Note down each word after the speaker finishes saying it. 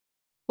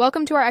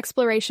Welcome to our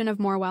exploration of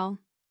Morwell,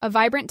 a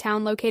vibrant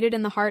town located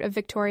in the heart of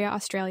Victoria,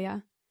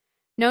 Australia.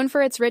 Known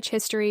for its rich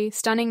history,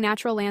 stunning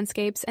natural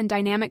landscapes, and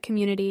dynamic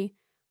community,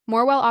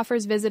 Morwell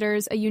offers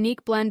visitors a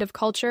unique blend of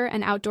culture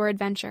and outdoor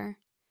adventure.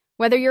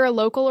 Whether you're a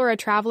local or a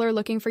traveler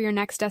looking for your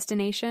next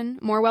destination,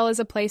 Morwell is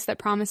a place that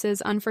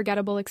promises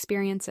unforgettable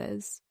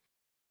experiences.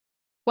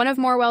 One of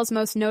Morwell's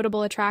most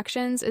notable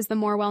attractions is the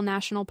Morwell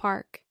National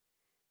Park.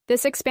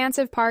 This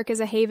expansive park is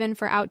a haven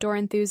for outdoor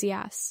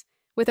enthusiasts,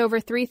 with over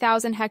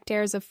 3,000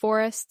 hectares of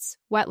forests,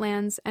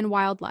 wetlands, and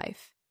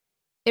wildlife.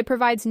 It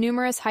provides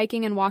numerous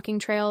hiking and walking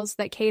trails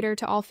that cater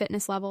to all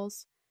fitness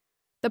levels.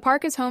 The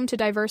park is home to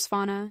diverse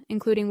fauna,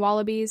 including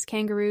wallabies,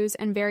 kangaroos,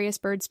 and various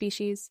bird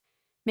species,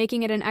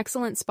 making it an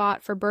excellent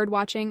spot for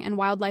birdwatching and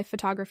wildlife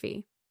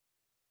photography.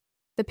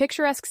 The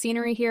picturesque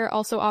scenery here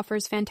also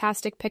offers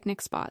fantastic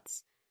picnic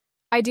spots,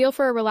 ideal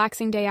for a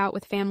relaxing day out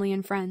with family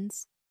and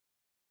friends.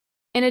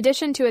 In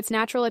addition to its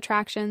natural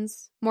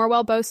attractions,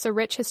 Morwell boasts a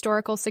rich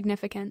historical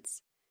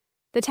significance.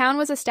 The town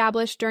was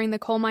established during the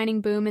coal mining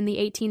boom in the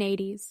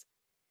 1880s.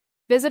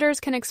 Visitors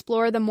can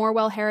explore the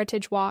Morwell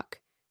Heritage Walk,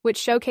 which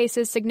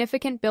showcases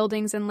significant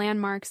buildings and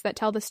landmarks that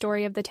tell the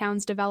story of the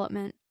town's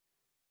development.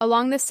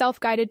 Along this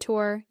self-guided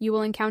tour, you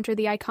will encounter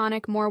the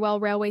iconic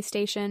Morwell Railway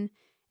Station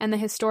and the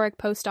historic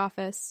post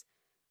office,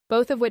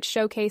 both of which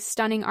showcase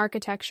stunning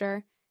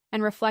architecture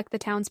and reflect the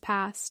town's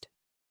past.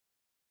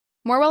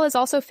 Morwell is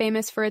also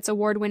famous for its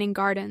award-winning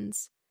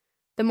gardens.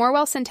 The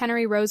Morwell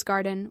Centenary Rose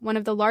Garden, one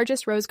of the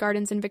largest rose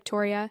gardens in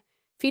Victoria,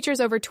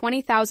 features over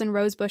 20,000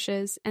 rose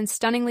bushes and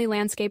stunningly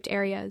landscaped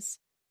areas.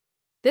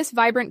 This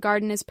vibrant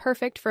garden is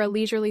perfect for a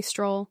leisurely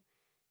stroll,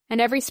 and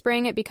every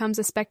spring it becomes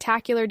a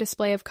spectacular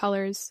display of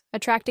colors,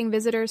 attracting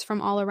visitors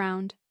from all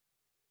around.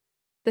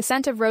 The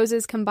scent of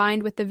roses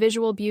combined with the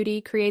visual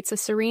beauty creates a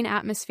serene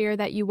atmosphere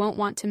that you won't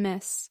want to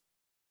miss.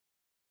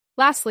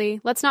 Lastly,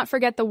 let's not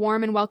forget the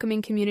warm and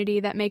welcoming community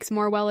that makes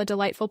Morwell a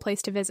delightful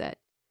place to visit.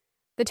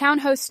 The town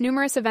hosts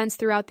numerous events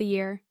throughout the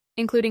year,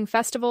 including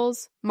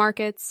festivals,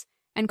 markets,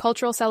 and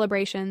cultural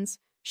celebrations,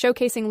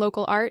 showcasing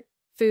local art,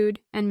 food,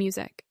 and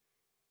music.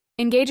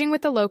 Engaging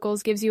with the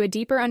locals gives you a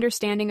deeper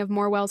understanding of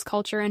Morwell's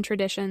culture and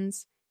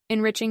traditions,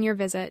 enriching your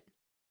visit.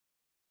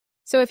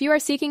 So if you are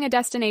seeking a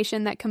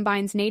destination that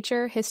combines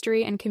nature,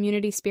 history, and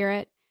community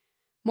spirit,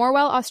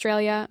 Morwell,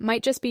 Australia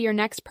might just be your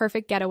next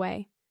perfect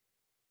getaway.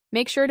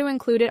 Make sure to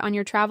include it on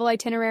your travel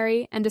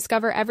itinerary and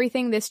discover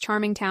everything this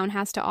charming town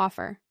has to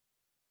offer.